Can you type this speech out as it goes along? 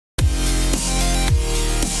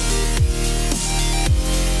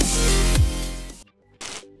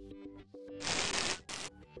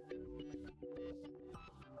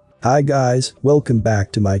Hi guys, welcome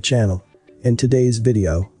back to my channel. In today's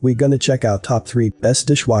video, we're gonna check out top 3 best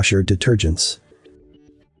dishwasher detergents.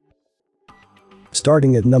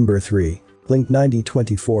 Starting at number 3,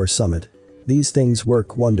 Plink-9024 Summit. These things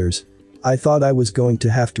work wonders. I thought I was going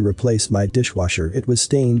to have to replace my dishwasher. It was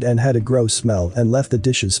stained and had a gross smell and left the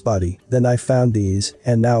dishes spotty. Then I found these,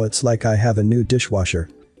 and now it's like I have a new dishwasher.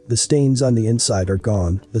 The stains on the inside are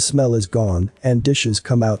gone, the smell is gone, and dishes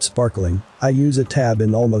come out sparkling. I use a tab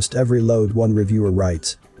in almost every load, one reviewer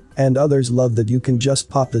writes. And others love that you can just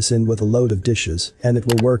pop this in with a load of dishes and it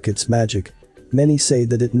will work its magic. Many say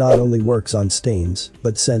that it not only works on stains,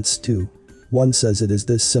 but scents too. One says it is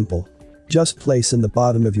this simple. Just place in the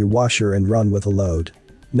bottom of your washer and run with a load.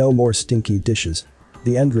 No more stinky dishes.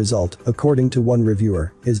 The end result, according to one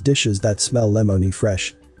reviewer, is dishes that smell lemony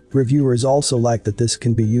fresh. Reviewers also like that this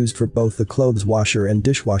can be used for both the clothes washer and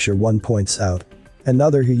dishwasher, one points out.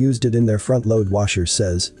 Another who used it in their front load washer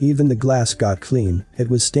says, even the glass got clean, it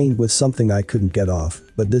was stained with something I couldn't get off,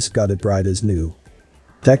 but this got it bright as new.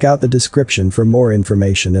 Check out the description for more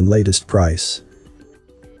information and latest price.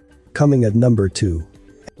 Coming at number 2.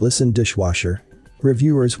 Glisten Dishwasher.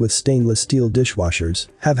 Reviewers with stainless steel dishwashers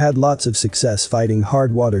have had lots of success fighting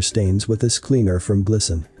hard water stains with this cleaner from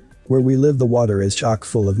Glisten. Where we live, the water is chock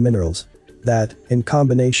full of minerals. That, in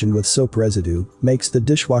combination with soap residue, makes the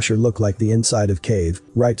dishwasher look like the inside of cave,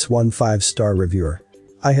 writes one 5-star reviewer.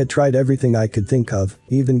 I had tried everything I could think of,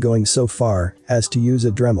 even going so far as to use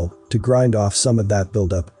a Dremel to grind off some of that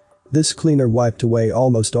buildup. This cleaner wiped away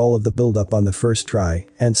almost all of the buildup on the first try,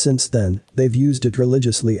 and since then, they've used it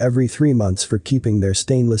religiously every 3 months for keeping their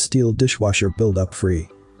stainless steel dishwasher buildup free.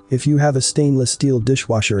 If you have a stainless steel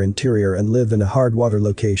dishwasher interior and live in a hard water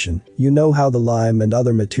location, you know how the lime and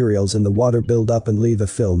other materials in the water build up and leave a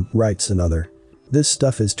film, writes another. This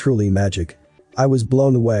stuff is truly magic. I was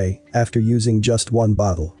blown away after using just one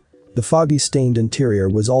bottle. The foggy stained interior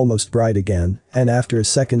was almost bright again, and after a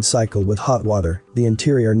second cycle with hot water, the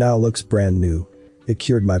interior now looks brand new. It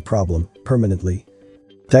cured my problem permanently.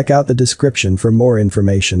 Check out the description for more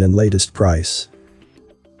information and latest price.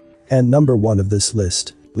 And number 1 of this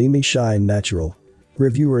list. Lemi Shine Natural.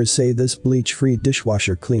 Reviewers say this bleach-free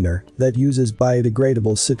dishwasher cleaner that uses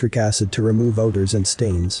biodegradable citric acid to remove odors and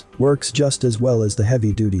stains works just as well as the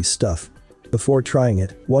heavy-duty stuff. Before trying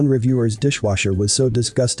it, one reviewer's dishwasher was so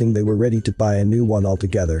disgusting they were ready to buy a new one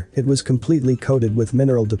altogether. It was completely coated with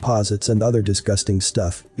mineral deposits and other disgusting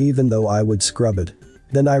stuff, even though I would scrub it.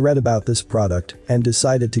 Then I read about this product and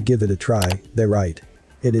decided to give it a try. They write.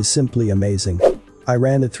 It is simply amazing. I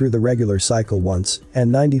ran it through the regular cycle once,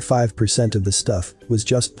 and 95% of the stuff was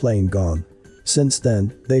just plain gone. Since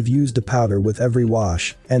then, they've used a powder with every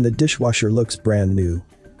wash, and the dishwasher looks brand new.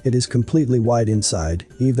 It is completely white inside,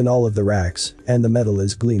 even all of the racks, and the metal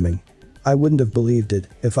is gleaming. I wouldn't have believed it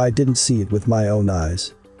if I didn't see it with my own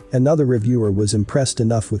eyes. Another reviewer was impressed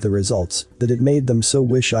enough with the results that it made them so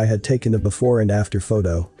wish I had taken a before and after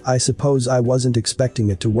photo. I suppose I wasn't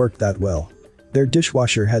expecting it to work that well. Their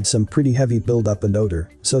dishwasher had some pretty heavy buildup and odor,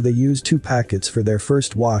 so they used 2 packets for their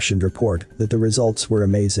first wash and report that the results were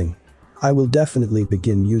amazing. I will definitely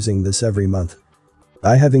begin using this every month.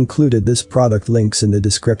 I have included this product links in the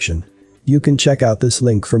description. You can check out this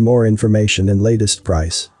link for more information and latest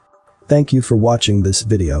price. Thank you for watching this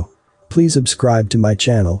video. Please subscribe to my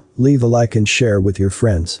channel, leave a like and share with your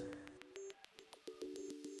friends.